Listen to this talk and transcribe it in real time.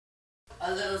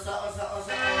A little something, something,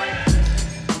 something.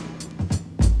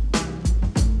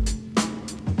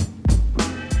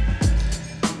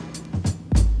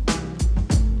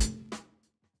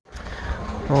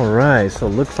 Alright, so it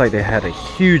looks like they had a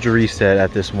huge reset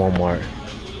at this Walmart.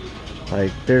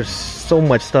 Like, there's so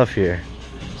much stuff here.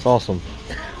 It's awesome.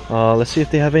 Let's see if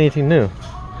they have anything new.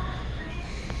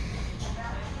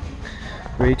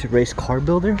 Ready to race car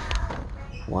builder?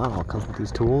 Wow, it comes with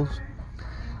these tools.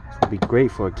 This would be great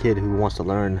for a kid who wants to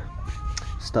learn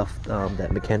stuff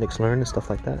that mechanics learn and stuff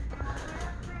like that.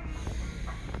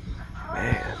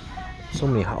 Man, so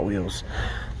many Hot Wheels,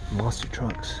 monster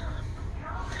trucks.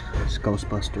 This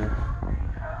Ghostbuster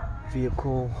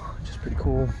vehicle, which is pretty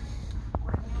cool.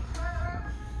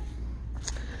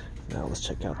 Now let's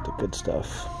check out the good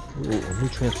stuff. Ooh, a new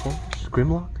Transformers,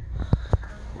 Grimlock.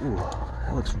 Ooh,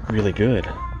 that looks really good.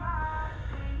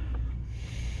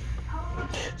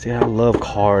 See, I love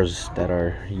cars that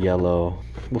are yellow.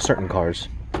 Well, certain cars.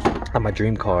 My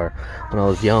dream car when I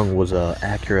was young was a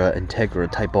Acura Integra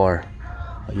Type R,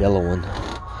 a yellow one.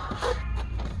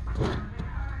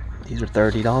 These are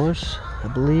 $30, I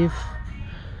believe.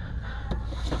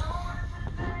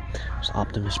 There's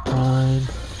Optimus Prime.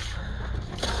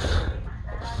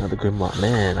 Another Grimlock.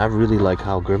 Man, I really like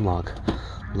how Grimlock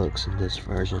looks in this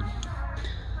version.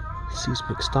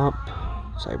 Seismic Stomp,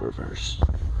 Cyberverse.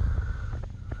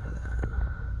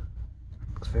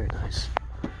 Looks very nice.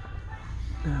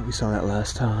 Yeah, we saw that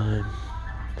last time.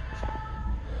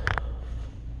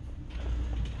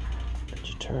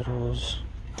 Ninja Turtles.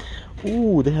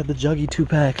 Ooh, they have the Juggy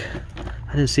 2-pack.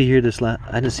 I didn't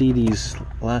see these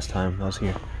last time I was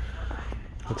here.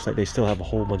 Looks like they still have a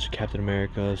whole bunch of Captain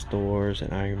America's, Thor's,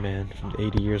 and Iron Man from the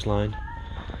 80 years line.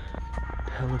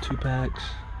 Hella 2-packs.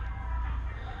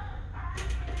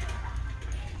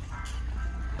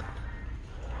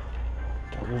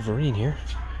 Got Wolverine here.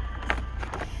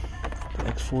 The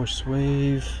X-Force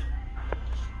Wave.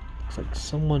 Looks like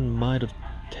someone might have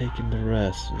taken the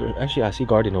rest. Actually, I see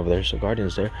Guardian over there, so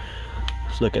Guardian's there.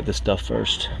 Let's look at this stuff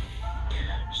first.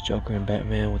 It's Joker and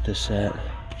Batman with this set.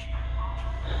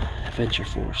 Adventure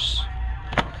Force.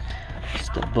 It's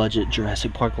the budget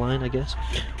Jurassic Park line, I guess.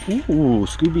 Ooh,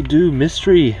 Scooby-Doo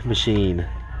Mystery Machine.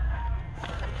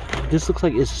 This looks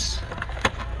like it's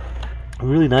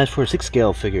really nice for 6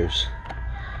 scale figures.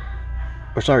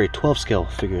 Or sorry, 12 scale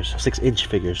figures, 6-inch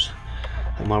figures.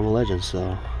 Like Marvel Legends,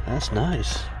 so that's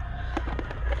nice.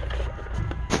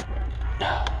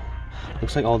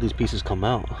 Looks like all these pieces come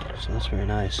out, so that's very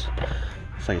nice.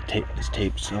 It's like it's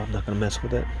taped, so I'm not gonna mess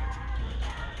with it.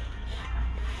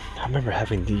 I remember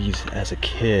having these as a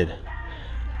kid,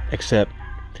 except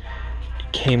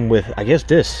it came with, I guess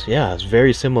this, yeah, it's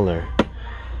very similar.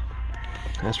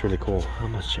 That's really cool. How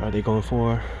much are they going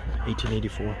for?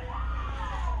 $18.84.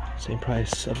 Same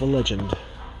price of a Legend.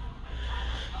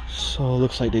 So it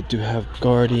looks like they do have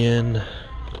Guardian.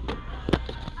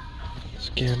 It's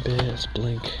Gambit, it's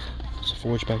Blink. There's a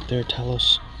Forge back there,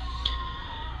 Talos.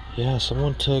 Yeah,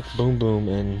 someone took Boom Boom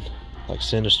and like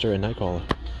Sinister and Nightcrawler.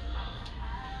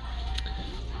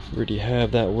 We already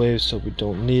have that wave, so we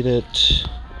don't need it.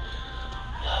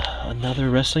 Another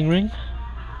wrestling ring.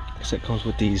 Except comes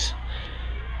with these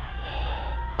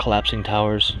collapsing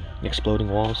towers, exploding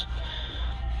walls.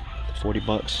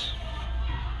 $40.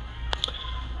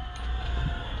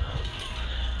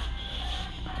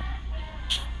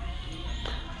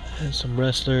 And some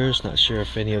wrestlers, not sure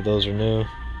if any of those are new.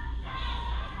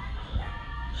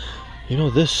 You know,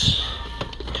 this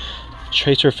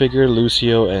Tracer figure,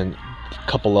 Lucio, and a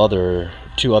couple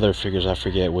two other figures, I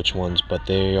forget which ones, but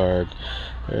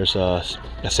there's a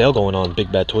sale going on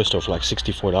Big Bad Toy Store for like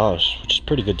 $64, which is a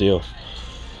pretty good deal.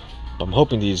 But I'm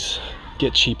hoping these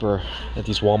get cheaper at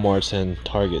these Walmarts and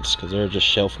Targets, because they're just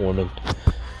shelf warming.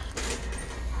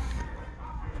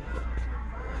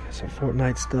 Some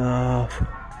Fortnite stuff.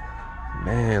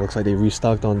 Man, looks like they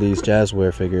restocked on these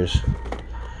Jazzware figures.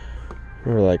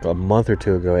 Remember, like a month or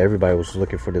two ago, everybody was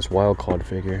looking for this wild card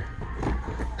figure.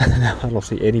 I don't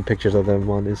see any pictures of them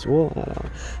on this. Well,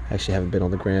 I actually haven't been on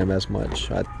the gram as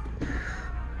much. I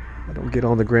don't get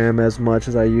on the gram as much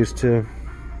as I used to.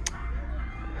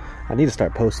 I need to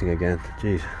start posting again.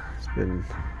 Jeez, it's been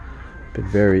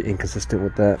very inconsistent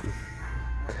with that.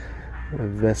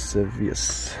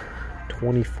 Vesuvius,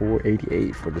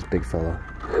 $24.88 for this big fella.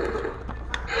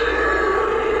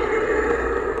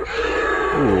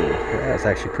 Ooh, that's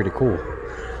actually pretty cool.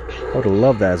 I would have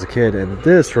loved that as a kid. And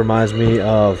this reminds me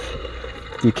of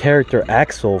the character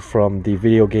Axel from the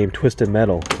video game Twisted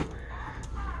Metal.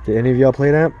 Did any of y'all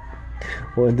play that?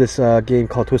 Well, in this game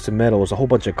called Twisted Metal, it was a whole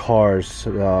bunch of cars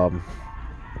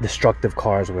destructive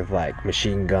cars with like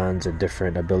machine guns and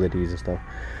different abilities and stuff.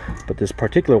 But this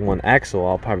particular one, Axel,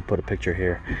 I'll probably put a picture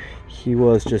here. He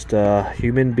was just a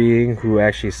human being who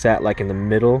actually sat like in the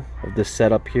middle of this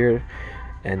setup here,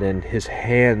 and then his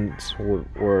hands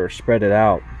were spread it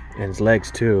out, and his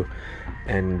legs too,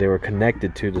 and they were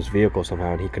connected to this vehicle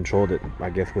somehow, and he controlled it,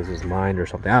 I guess, with his mind or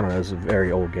something. I don't know. It's a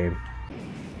very old game.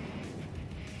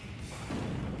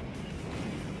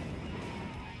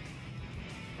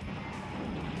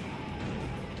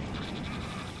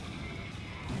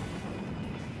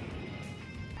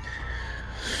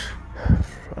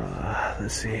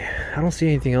 Let's see. I don't see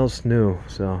anything else new,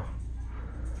 so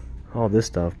all this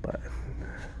stuff, but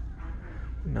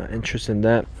I'm not interested in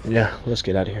that. Yeah, let's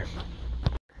get out of here.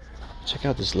 Check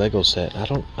out this Lego set.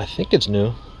 I think it's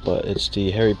new, but it's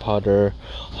the Harry Potter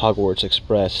Hogwarts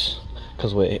Express.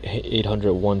 Comes with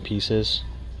 801 pieces,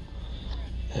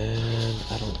 and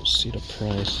I don't see the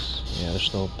price. Yeah,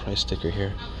 there's no price sticker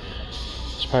here.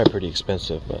 It's probably pretty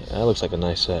expensive, but that looks like a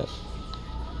nice set.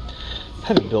 I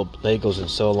haven't built Legos in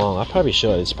so long. I probably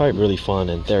should. It's probably really fun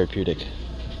and therapeutic.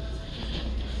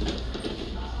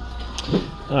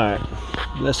 Alright,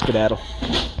 let's skedaddle.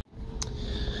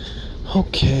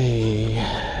 Okay,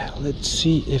 let's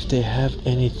see if they have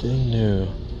anything new.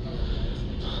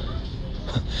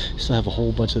 Still have a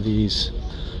whole bunch of these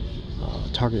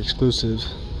Target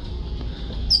exclusives.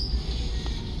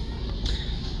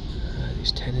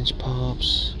 These 10-inch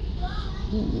pops.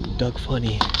 Ooh, Doug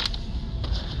Funny.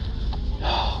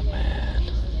 Oh man.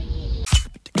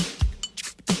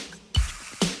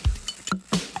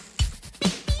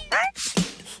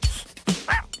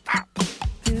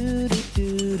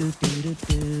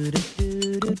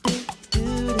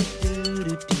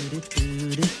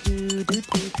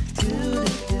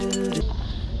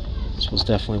 This was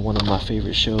definitely one of my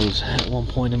favorite shows at one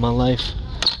point in my life.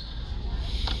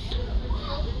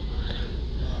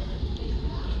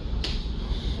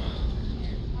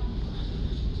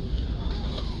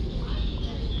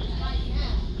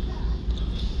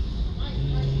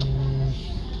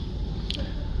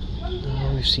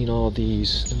 We've seen all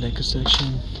these. The NECA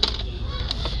section.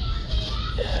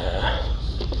 Yeah.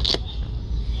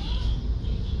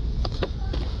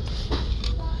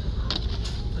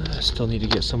 I still need to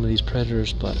get some of these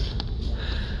Predators, but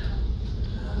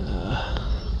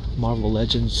Marvel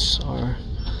Legends are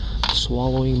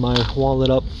swallowing my wallet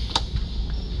up.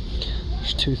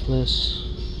 There's Toothless.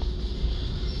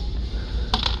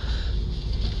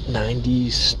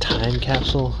 90s time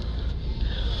capsule.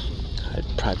 I'd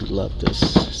probably love this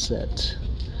set.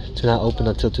 To not open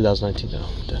until 2019 though.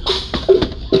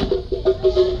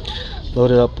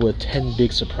 Loaded up with 10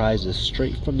 big surprises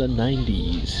straight from the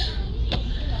 90s.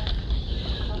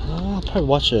 I'll probably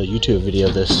watch a YouTube video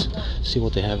of this, see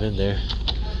what they have in there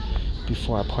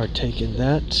before I partake in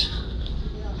that.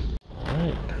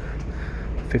 Alright,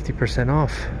 50%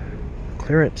 off.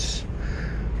 Clearance.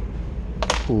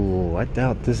 Ooh, I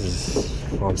doubt this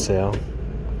is on sale.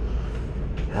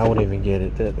 I wouldn't even get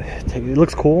it. It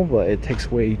looks cool, but it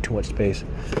takes way too much space.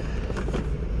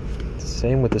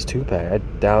 Same with this 2-pack. I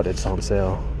doubt it's on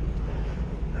sale.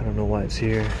 I don't know why it's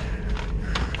here.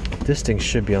 This thing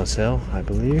should be on sale, I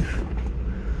believe.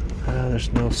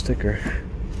 There's no sticker.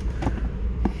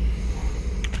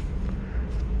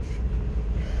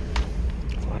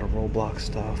 A lot of Roblox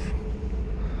stuff.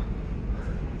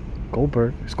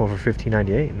 Goldberg is going for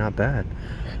 $15.98. Not bad.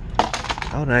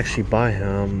 I would actually buy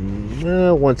him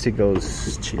once it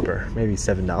goes cheaper, maybe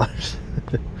 $7.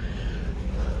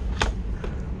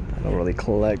 I don't really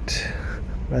collect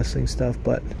wrestling stuff,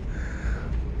 but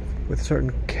with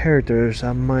certain characters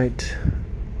I might.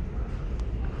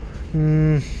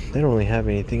 They don't really have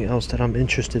anything else that I'm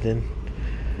interested in.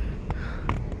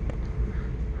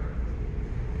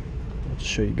 I'll just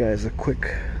show you guys a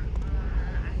quick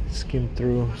skim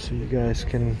through so you guys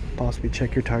can possibly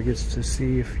check your targets to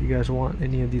see if you guys want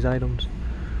any of these items.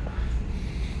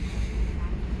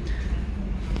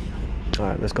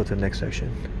 Alright, let's go to the next section.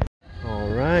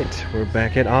 Alright, we're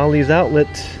back at Ollie's outlet.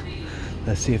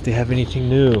 Let's see if they have anything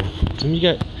new.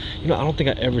 I don't think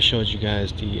I ever showed you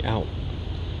guys the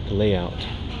layout.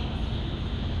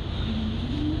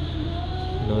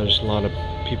 I know there's a lot of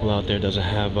people out there doesn't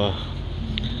have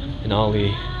an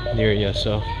Ollie near you,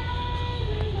 so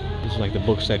this is like the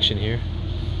book section here.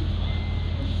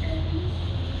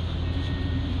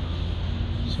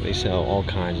 So they sell all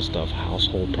kinds of stuff,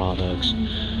 household products.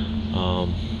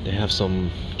 They have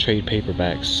some trade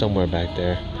paperbacks somewhere back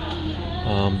there.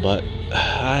 But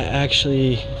I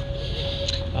actually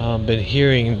been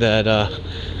hearing that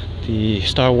the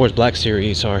Star Wars Black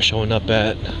Series are showing up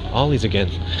at Ollie's again,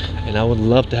 and I would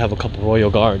love to have a couple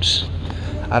Royal Guards.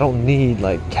 I don't need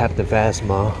like Captain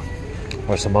Phasma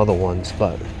or some other ones,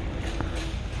 but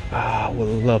I would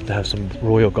love to have some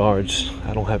Royal Guards.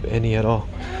 I don't have any at all.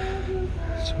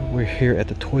 So we're here at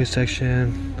the toy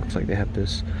section. Looks like they have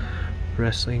this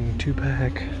wrestling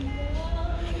 2-pack.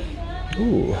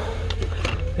 Ooh,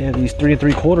 they have these 3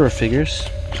 3/4 figures.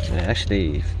 Yeah,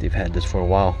 actually, they've had this for a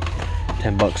while.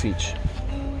 $10 each.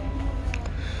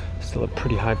 Still a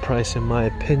pretty high price in my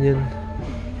opinion.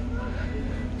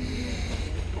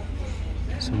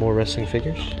 Some more wrestling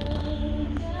figures.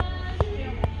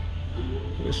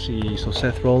 Let's see. So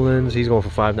Seth Rollins, he's going for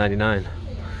 $5.99.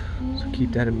 So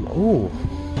keep that in. Oh,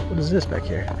 what is this back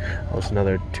here? Oh, it's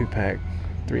another 2-pack,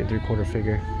 3 3/4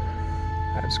 figure.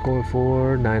 That's going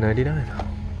for $9.99.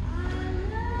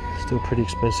 Still pretty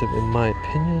expensive in my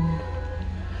opinion.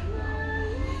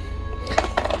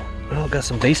 Well, got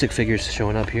some basic figures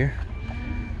showing up here.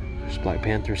 There's Black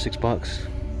Panther, $6.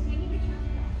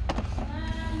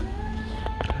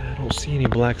 I don't see any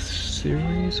Black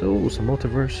Series. Oh, some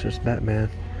Multiverse. There's Batman.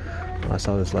 Oh, I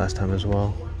saw this last time as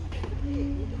well.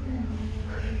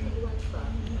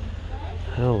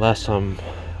 I know last time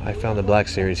I found the Black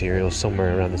Series here, it was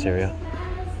somewhere around this area.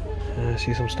 I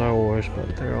see some Star Wars,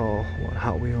 but they're all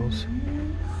Hot Wheels.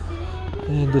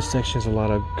 And this section is a lot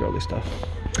of girly stuff.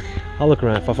 I'll look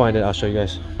around. If I find it, I'll show you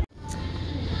guys.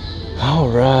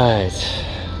 Alright.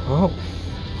 Well,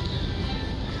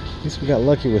 at least we got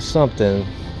lucky with something.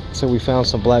 So we found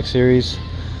some Black Series.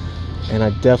 And I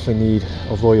definitely need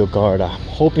a Royal Guard. I'm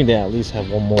hoping to at least have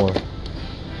one more.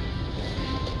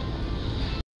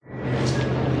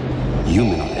 You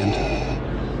may not enter.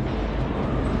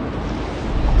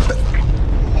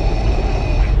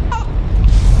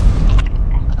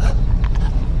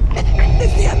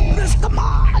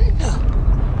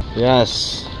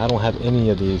 Yes, I don't have any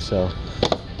of these, so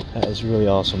that is really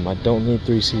awesome. I don't need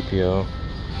 3CPO,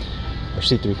 or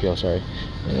C3PO, sorry.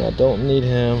 And I don't need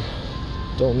him.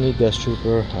 Don't need Death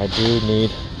Trooper. I do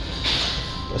need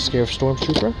a Scarif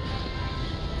Stormtrooper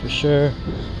for sure.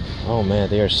 Oh man,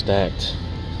 they are stacked.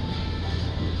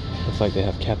 Looks like they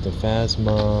have Captain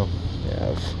Phasma. They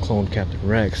have cloned Captain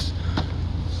Rex.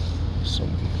 Some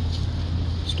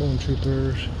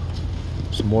Stormtroopers.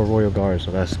 Some more Royal Guards,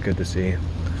 so that's good to see.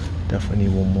 Definitely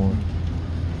need one more.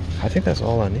 I think that's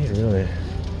all I need, really.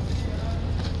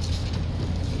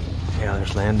 Yeah,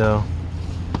 there's Lando.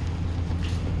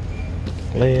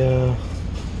 Leia.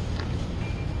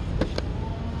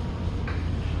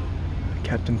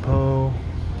 Captain Poe.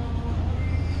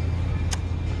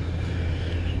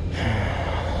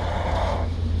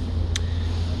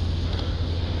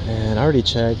 And I already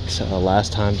checked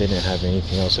last time, they didn't have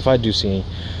anything else. If I do see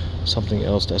something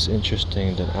else that's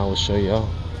interesting, then I will show y'all.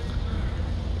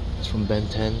 It's from Ben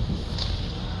 10.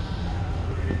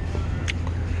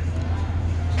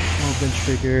 All bench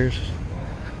figures.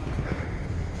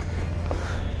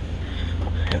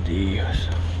 We have the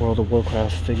World of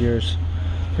Warcraft figures.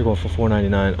 They're going for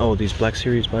 $4.99. Oh, these Black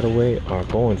Series, by the way, are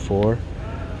going for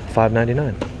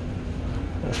 $5.99.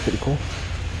 That's pretty cool.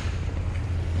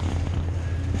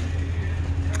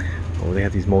 Oh, they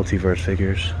have these multiverse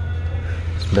figures.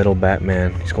 This Metal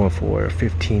Batman, he's going for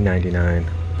 $15.99.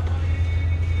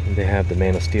 And they have the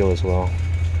Man of Steel as well,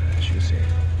 as you can see.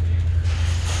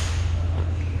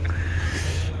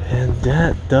 And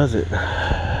that does it.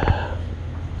 Yeah,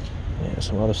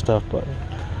 some other stuff, but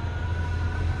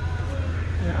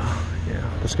yeah.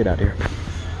 Let's get out of here.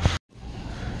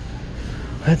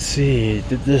 Let's see,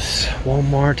 did this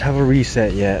Walmart have a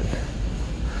reset yet?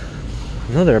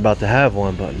 I know they're about to have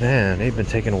one, but man, they've been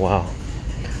taking a while.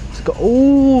 Let's go.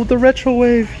 Oh, the Retro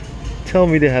Wave. Tell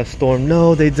me they have Storm.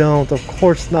 No, they don't. Of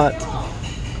course not.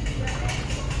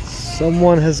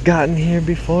 Someone has gotten here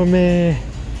before me.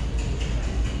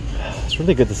 It's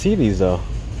really good to see these though.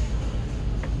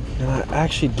 And I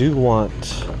actually do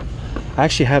want... I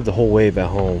actually have the whole wave at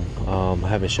home. I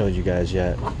haven't showed you guys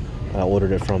yet. I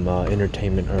ordered it from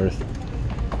Entertainment Earth.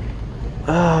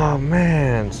 Oh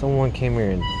man, someone came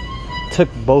here and took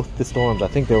both the Storms. I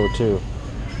think there were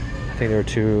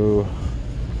two.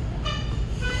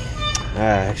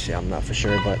 Actually, I'm not for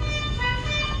sure, but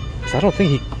I don't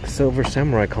think Silver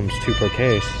Samurai comes 2 per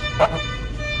case.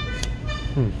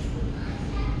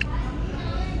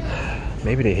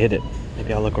 Maybe they hid it.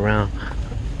 Maybe I'll look around.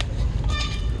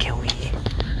 Can we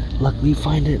luckily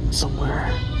find it somewhere?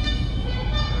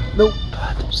 Nope,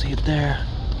 I don't see it there.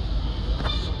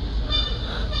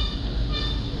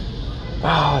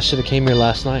 Oh, I should have came here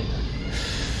last night.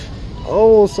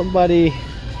 Oh, somebody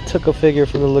took a figure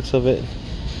from the looks of it.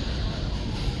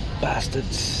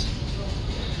 Bastards.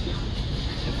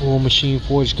 War Machine,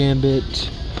 Forge Gambit.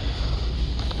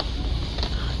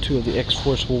 2 of the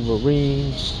X-Force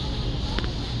Wolverines.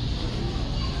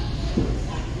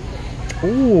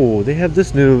 Ooh, they have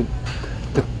this new,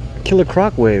 the Killer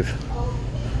Croc Wave.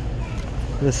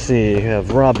 Let's see, you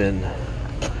have Robin,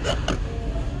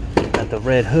 got the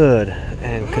Red Hood,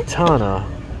 and Katana.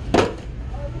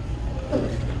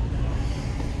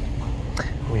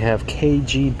 We have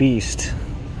KG Beast,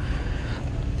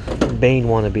 Bane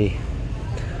wannabe.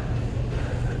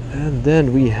 And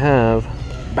then we have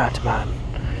Batman.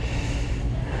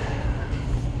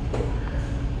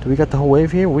 Do we got the whole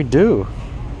wave here? We do.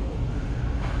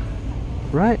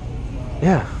 Right?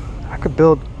 Yeah. I could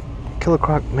build Killer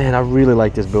Croc. Man, I really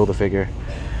like this Build-A-Figure.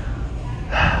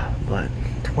 But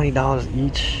 $20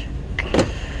 each.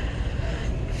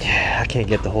 Yeah, I can't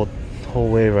get the whole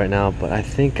wave right now, but I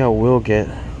think I will get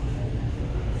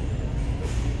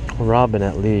Robin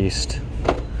at least.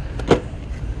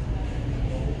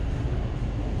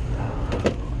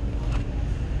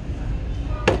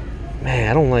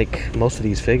 Man, I don't like most of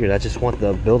these figures. I just want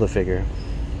the Build-A-Figure.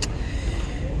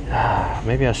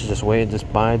 Maybe I should just wait and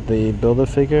just buy the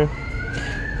Build-A-Figure.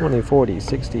 20, 40,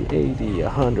 60, 80,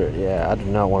 100. Yeah, I do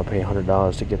not want to pay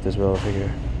 $100 to get this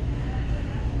Build-A-Figure.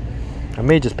 I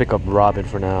may just pick up Robin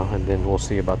for now, and then we'll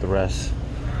see about the rest.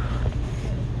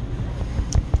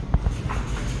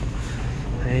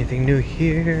 Anything new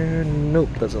here? Nope,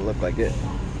 doesn't look like it.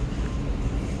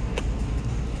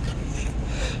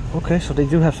 Okay, so they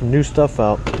do have some new stuff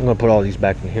out. I'm gonna put all these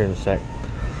back in here in a sec.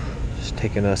 Just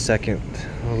taking a second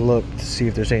look to see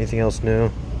if there's anything else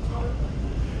new.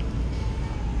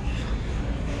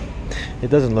 It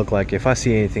doesn't look like it. If I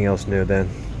see anything else new, then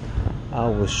I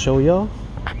will show y'all.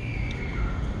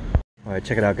 Alright,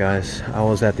 check it out, guys. I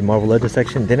was at the Marvel Legends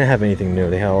section. Didn't have anything new.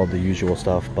 They had all the usual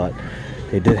stuff, but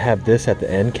they did have this at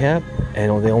the end cap,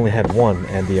 and they only had one.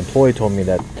 And the employee told me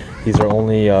that these are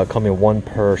only coming one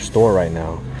per store right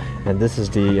now. And this is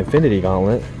the Infinity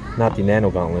Gauntlet, not the Nano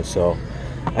Gauntlet. So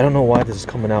I don't know why this is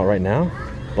coming out right now,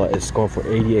 but it's going for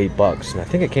 $88. And I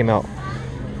think it came out,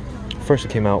 first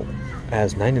it came out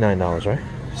as $99, right?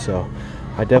 So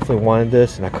I definitely wanted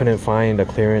this, and I couldn't find a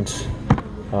clearance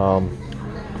on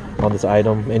this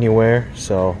item anywhere.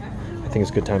 So I think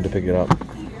it's a good time to pick it up.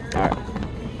 Alright.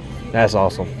 That's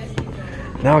awesome.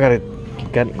 Now I gotta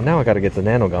get the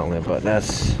Nano Gauntlet, but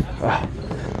that's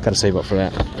gotta save up for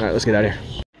that. All right, let's get out of here.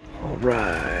 All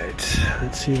right,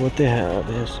 let's see what they have.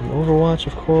 They have some Overwatch,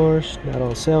 of course, not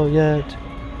on sale yet.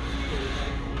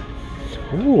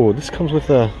 Ooh, this comes with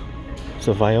a, it's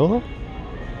a Viola,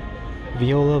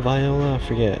 I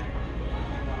forget.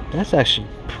 That's actually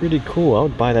pretty cool. I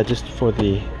would buy that just for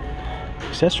the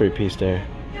accessory piece there.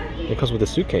 It comes with a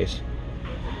suitcase.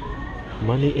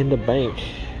 Money in the bank.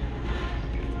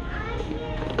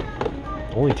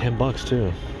 Only $10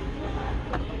 too.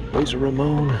 Razor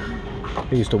Ramon.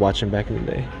 I used to watch him back in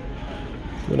the day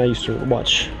when I used to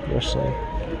watch wrestling.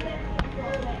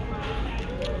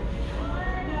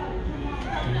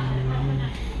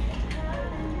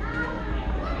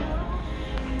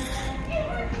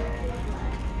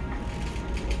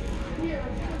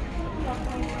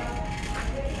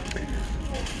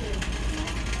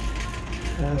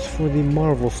 As for the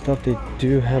Marvel stuff, they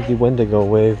do have the Wendigo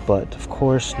wave, but of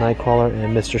course Nightcrawler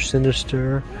and Mr.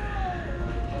 Sinister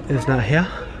is not here.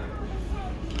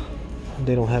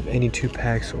 They don't have any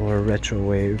 2-packs or retro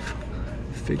wave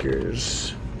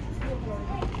figures.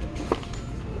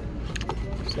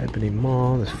 It's Ebony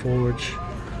Maw, this Forge,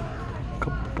 a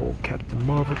couple Captain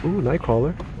Marvel. Ooh,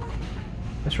 Nightcrawler.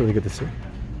 That's really good to see.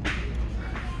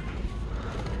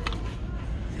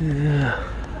 Yeah.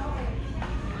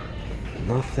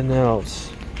 Nothing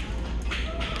else.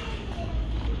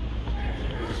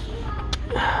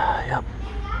 Yep.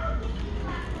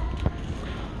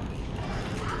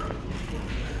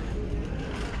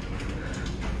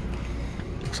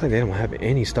 Looks like they don't have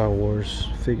any Star Wars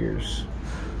figures.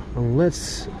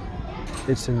 Unless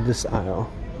it's in this aisle.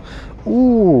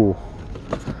 Ooh!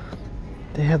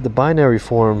 They have the binary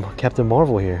form Captain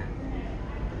Marvel here.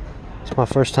 It's my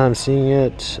first time seeing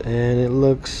it, and it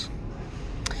looks...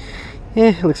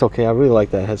 it looks okay. I really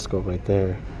like that head sculpt right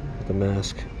there with the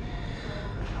mask.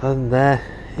 Other than that,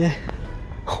 yeah.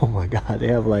 Oh my god, they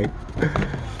have like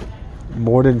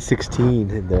more than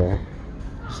 16 in there.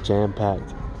 It's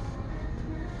jam-packed.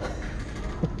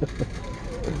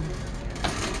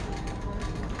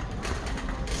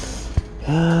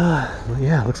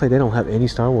 Yeah, looks like they don't have any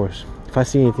Star Wars. If I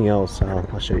see anything else,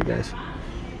 I'll show you guys.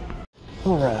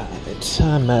 Alright,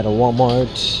 I'm at a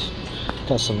Walmart.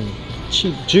 Got some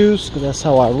cheap juice, because that's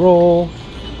how I roll.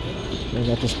 I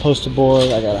got this poster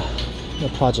board. I got a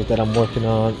project that I'm working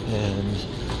on, and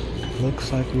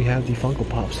looks like we have the Funko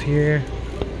Pops here.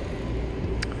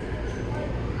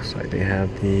 Looks like they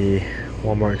have the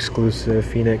Walmart exclusive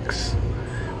Phoenix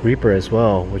Reaper as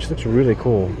well, which looks really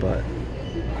cool, but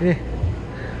I'm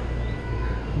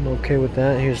okay with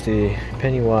that. Here's the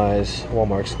Pennywise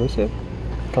Walmart exclusive.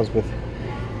 Comes with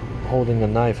holding the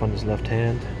knife on his left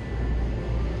hand.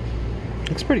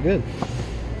 Looks pretty good.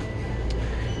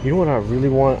 You know what I really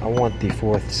want? I want the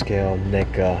 4th scale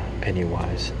NECA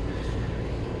Pennywise.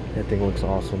 That thing looks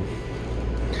awesome.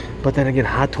 But then again,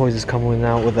 Hot Toys is coming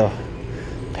out with a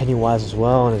Pennywise as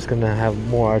well, and it's gonna have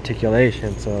more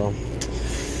articulation, so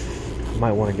I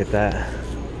might want to get that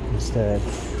instead.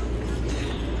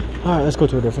 Alright, let's go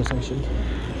to a different section.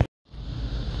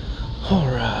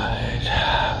 Alright,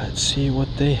 let's see what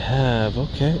they have.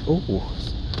 Okay, oh,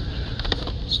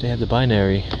 so they have the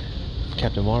binary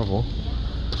Captain Marvel.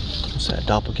 What's that,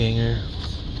 Doppelganger?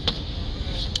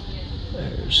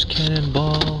 There's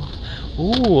Cannonball.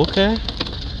 Ooh, okay.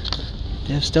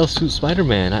 They have Stealth Suit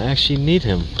Spider-Man. I actually need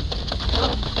him.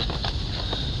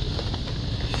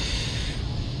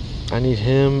 I need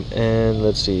him, and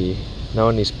let's see. Now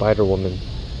I need Spider-Woman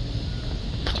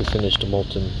to finish the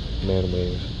Molten Man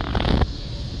Wave.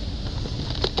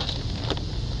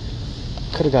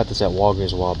 Could have got this at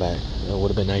Walgreens a while back. It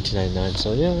would have been $19.99.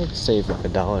 So yeah, I could save like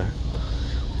 $1,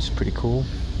 which is pretty cool.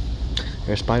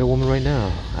 There's Spider-Woman right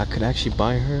now. I could actually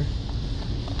buy her.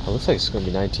 It looks like it's gonna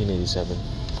be $19.87.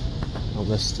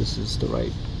 Unless this is the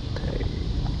right pay.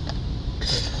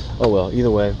 Oh well, either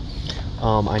way.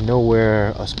 I know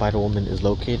where a Spider-Woman is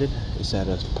located. It's at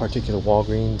a particular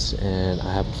Walgreens, and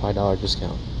I have a $5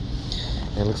 discount.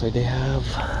 And it looks like they have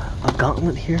a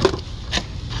gauntlet here.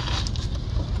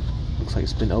 Looks like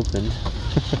it's been opened.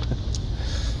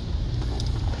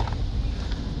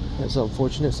 That's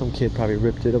unfortunate. Some kid probably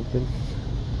ripped it open.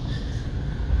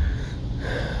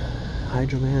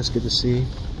 Hydro Man, it's good to see.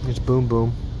 There's Boom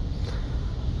Boom.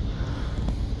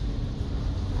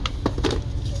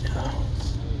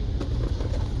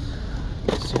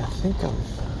 See, I think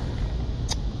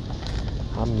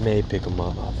I may pick them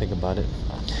up. I'll think about it.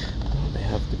 They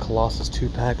have the Colossus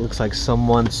 2-pack. Looks like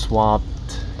someone swapped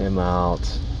him out.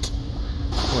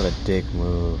 What a dick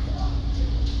move.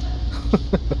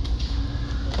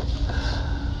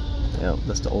 Yep,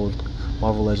 that's the old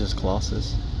Marvel Legends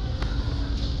Colossus.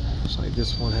 Looks like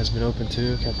this one has been opened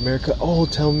too. Captain America. Oh,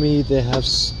 tell me they have...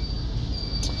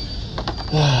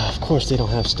 of course they don't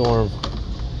have Storm.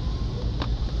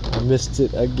 I missed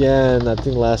it again. I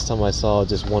think last time I saw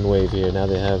just one wave here. Now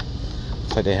they have...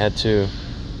 Looks like they had 2.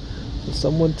 So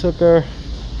someone took her.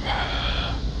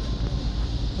 I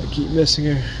keep missing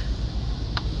her.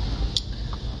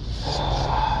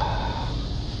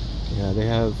 Yeah, they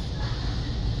have...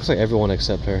 Looks like everyone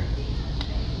except her.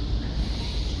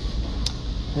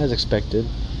 As expected.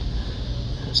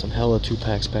 There's some hella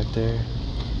 2-packs back there.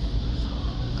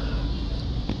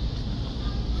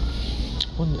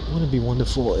 Wouldn't it be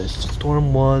wonderful if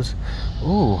Storm was...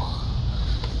 Ooh,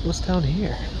 what's down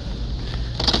here?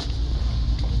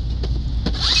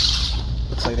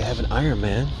 Looks like they have an Iron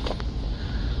Man.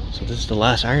 So this is the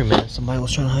last Iron Man. Somebody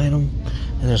was trying to hide him.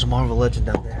 And there's a Marvel Legend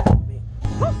down there.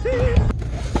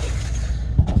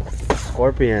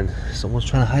 Scorpion. Someone's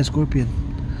trying to hide Scorpion.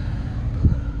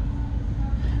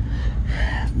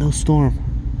 No Storm.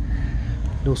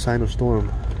 No sign of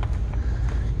Storm.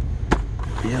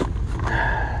 Yep.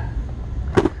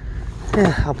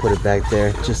 Yeah, I'll put it back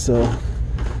there just so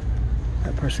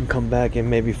that person come back and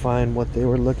maybe find what they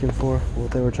were looking for,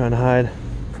 what they were trying to hide.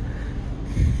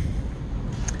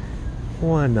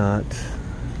 Why not?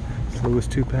 Lewis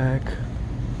 2-pack.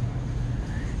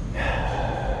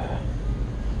 I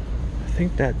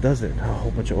think that does it. A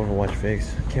whole bunch of Overwatch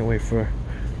figs. Can't wait for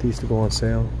these to go on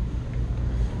sale.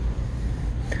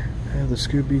 I have the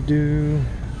Scooby-Doo.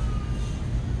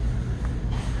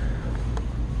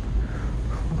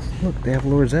 Look, they have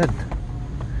Lord Zed.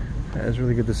 That is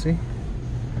really good to see.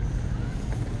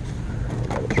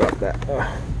 I'll drop that.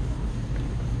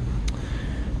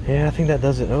 Yeah, I think that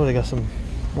does it. Oh, they got some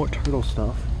more turtle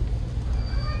stuff.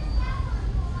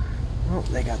 Oh,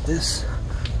 they got this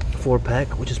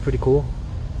 4-pack, which is pretty cool.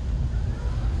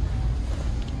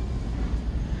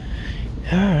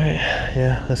 Alright,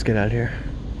 yeah, let's get out of here.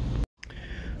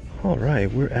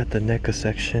 Alright, we're at the NECA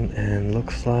section, and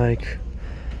looks like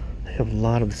they have a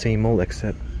lot of the same mold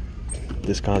except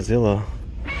this Godzilla.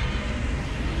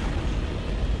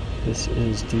 This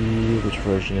is the... which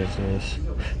version is this?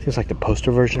 I think it's like the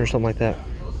poster version or something like that.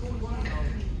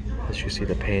 As you see,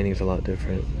 the painting's a lot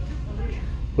different.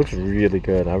 Looks really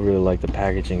good. I really like the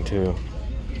packaging too.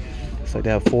 Looks like they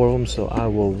have 4 of them, so I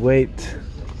will wait.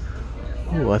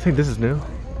 Oh, I think this is new.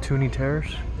 Toonie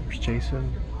Terrors. There's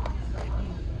Jason.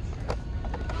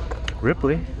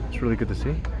 Ripley. It's really good to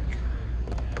see.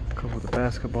 Cover with the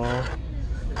basketball.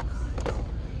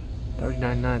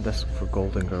 $39.99. That's for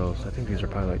Golden Girls. I think these are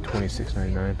probably like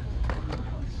 $26.99.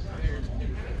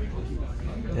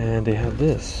 And they have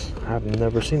this. I've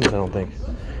never seen this, I don't think.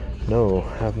 No,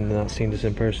 I've not seen this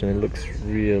in person. It looks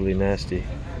really nasty.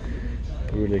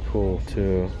 Really cool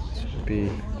too. This would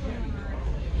be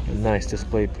a nice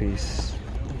display piece.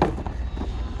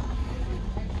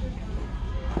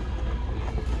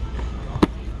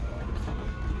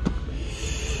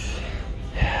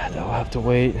 Yeah, they'll have to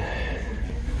wait.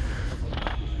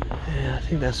 Yeah, I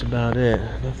think that's about it.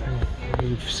 Nothing.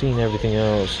 We've seen everything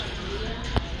else.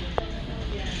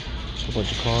 Just a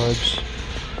bunch of cards.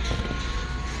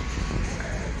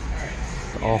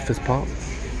 The Office Pop.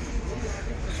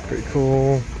 It's pretty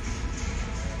cool.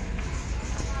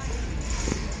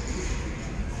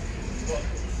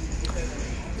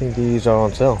 I think these are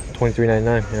on sale.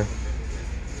 $23.99. Yeah.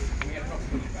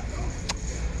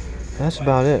 That's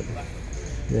about it.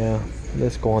 Yeah.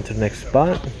 Let's go on to the next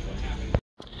spot.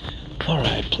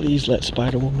 Alright, please let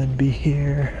Spider-Woman be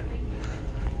here.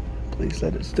 Please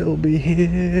let it still be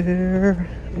here.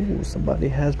 Ooh, somebody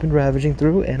has been ravaging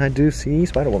through, and I do see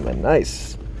Spider-Woman.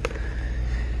 Nice.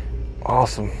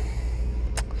 Awesome.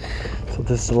 So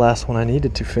this is the last one I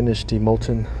needed to finish the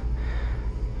Molten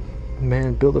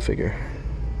Man Build-A-Figure.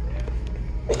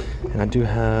 And I do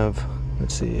have,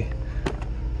 let's see,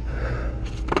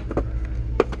 I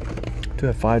do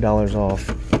have $5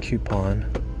 off coupon.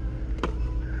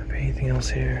 Anything else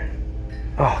here?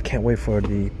 Oh, I can't wait for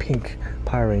the pink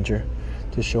Power Ranger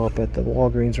to show up at the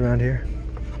Walgreens around here.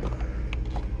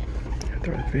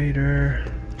 Darth Vader,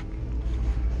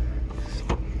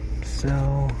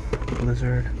 Cell,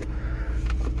 Blizzard,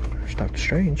 there's Doctor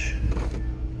Strange,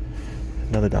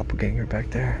 another doppelganger back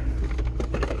there,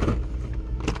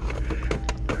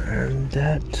 and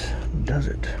that does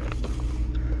it.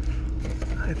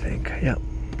 I think. Yep.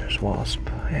 There's Wasp,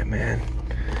 Ant-Man.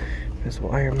 This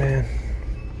Iron Man.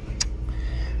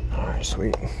 Alright,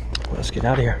 sweet. Let's get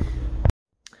out of here.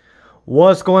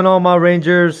 What's going on, my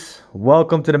Rangers?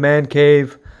 Welcome to the Man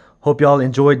Cave. Hope y'all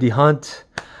enjoyed the hunt.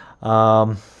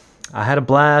 I had a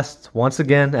blast once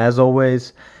again, as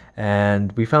always.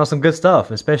 And we found some good stuff,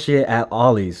 especially at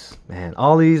Ollie's. Man,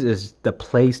 Ollie's is the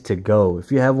place to go.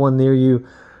 If you have one near you,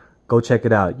 go check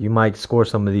it out. You might score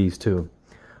some of these too.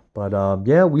 But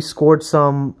yeah, we scored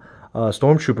some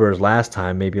Stormtroopers last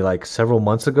time, maybe like several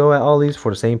months ago at Ollie's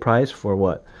for the same price for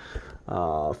what?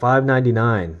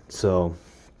 $5.99. So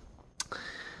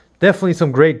definitely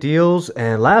some great deals.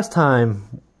 And last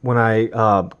time when I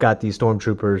got these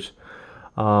Stormtroopers,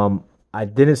 I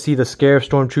didn't see the Scarif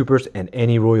Stormtroopers and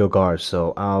any Royal Guards.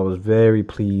 So I was very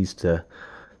pleased to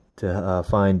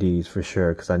find these for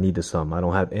sure, because I needed some. I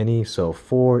don't have any, so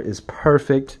 4 is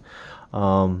perfect.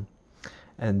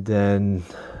 And then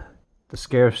the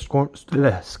Scarif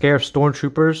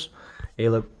Stormtroopers, they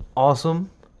look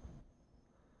awesome.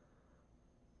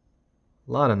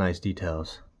 A lot of nice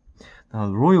details. Now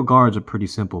the Royal Guards are pretty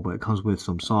simple, but it comes with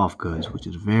some soft goods, which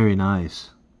is very nice.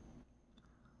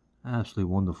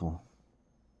 Absolutely wonderful.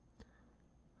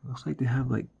 Looks like they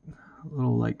have like a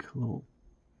little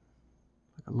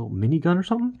minigun or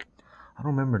something. I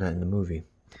don't remember that in the movie.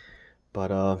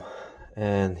 But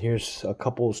and here's a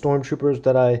couple of Stormtroopers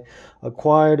that I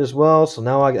acquired as well. So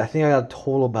now I think I got a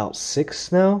total about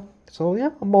 6 now. So yeah,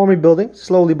 I'm army building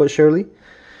slowly but surely.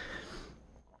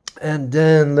 And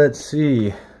then let's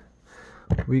see,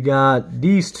 we got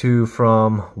these 2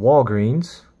 from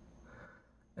Walgreens,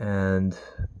 and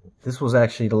this was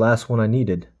actually the last one I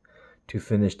needed to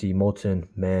finish the Molten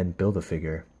Man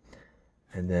Build-A-Figure.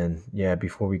 And then yeah,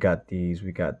 before we got these,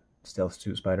 we got Stealth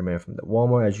Suit Spider-Man from the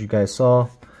Walmart, as you guys saw.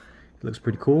 It looks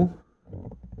pretty cool.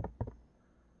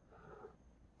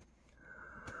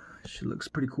 She looks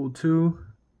pretty cool too.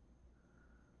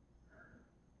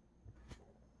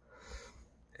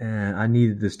 And I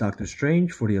needed this Doctor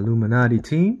Strange for the Illuminati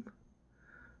team,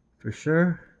 for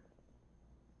sure.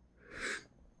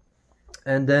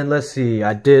 And then let's see,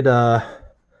 I did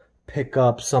pick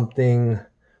up something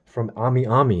from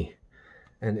Ami,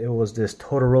 and it was this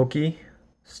Todoroki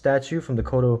statue from the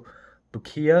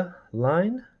Kotobukiya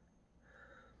line.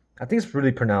 I think it's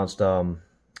really pronounced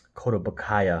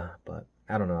Kotobukiya, but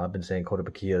I don't know. I've been saying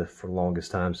Kotobukiya for the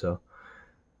longest time, so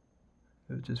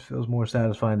it just feels more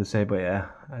satisfying to say. But yeah,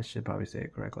 I should probably say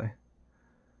it correctly,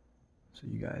 so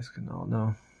you guys can all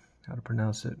know how to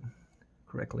pronounce it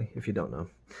correctly if you don't know.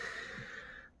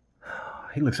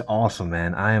 He looks awesome,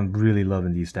 man. I am really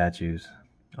loving these statues.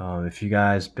 If you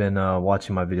guys been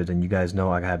watching my videos, then you guys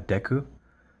know I have Deku.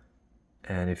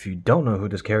 And if you don't know who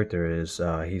this character is,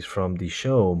 he's from the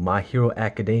show My Hero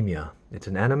Academia. It's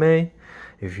an anime.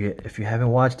 If you haven't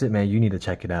watched it, man, you need to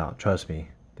check it out. Trust me.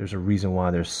 There's a reason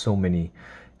why there's so many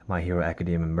My Hero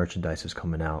Academia merchandise is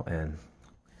coming out, and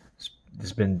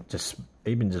they've been just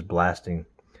blasting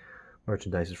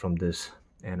merchandise from this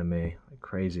anime like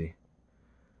crazy.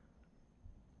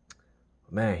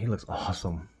 Man, he looks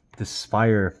awesome. This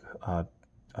fire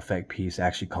effect piece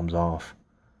actually comes off.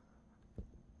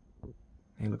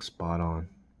 He looks spot on.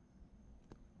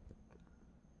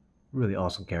 Really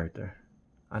awesome character.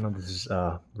 I know this is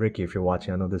Ricky. If you're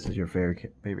watching, I know this is your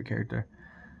favorite character.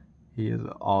 He is an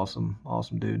awesome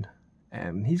dude,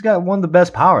 and he's got one of the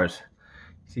best powers.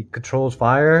 He controls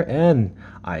fire and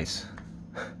ice.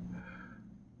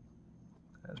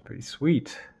 That's pretty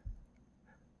sweet.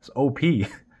 It's OP,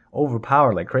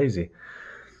 overpowered like crazy.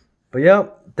 But yeah,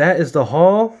 that is the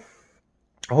haul.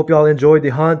 I hope y'all enjoyed the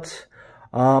hunt.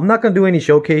 I'm not gonna do any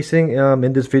showcasing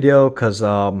in this video because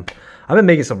I've been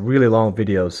making some really long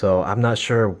videos, so I'm not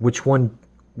sure which one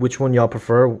y'all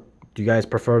prefer. Do you guys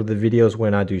prefer the videos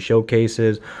when I do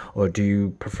showcases, or do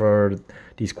you prefer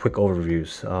these quick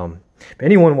overviews? If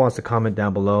anyone wants to comment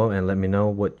down below and let me know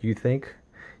what you think,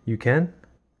 you can.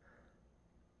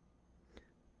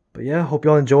 But yeah, hope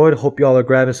y'all enjoyed. Hope y'all are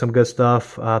grabbing some good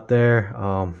stuff out there.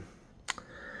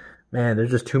 Man,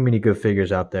 there's just too many good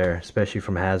figures out there, especially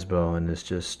from Hasbro, and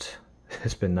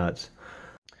it's been nuts.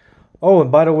 Oh,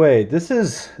 and by the way, this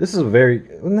is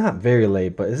not very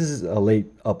late, but this is a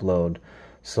late upload.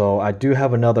 So I do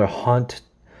have another hunt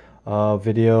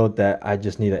video that I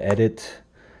just need to edit,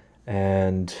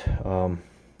 and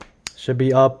should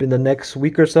be up in the next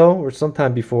week or so, or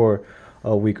sometime before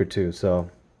a week or two. So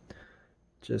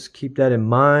just keep that in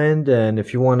mind, and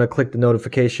if you want to click the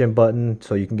notification button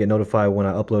so you can get notified when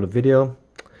I upload a video,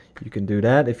 you can do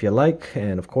that if you like.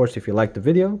 And of course, if you like the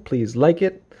video, please like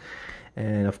it.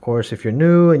 And of course, if you're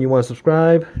new and you want to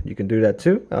subscribe, you can do that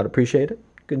too. I'd appreciate it.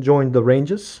 You can join the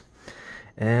Rangers.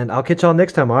 And I'll catch y'all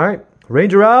next time, alright?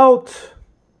 Ranger out!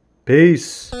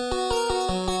 Peace!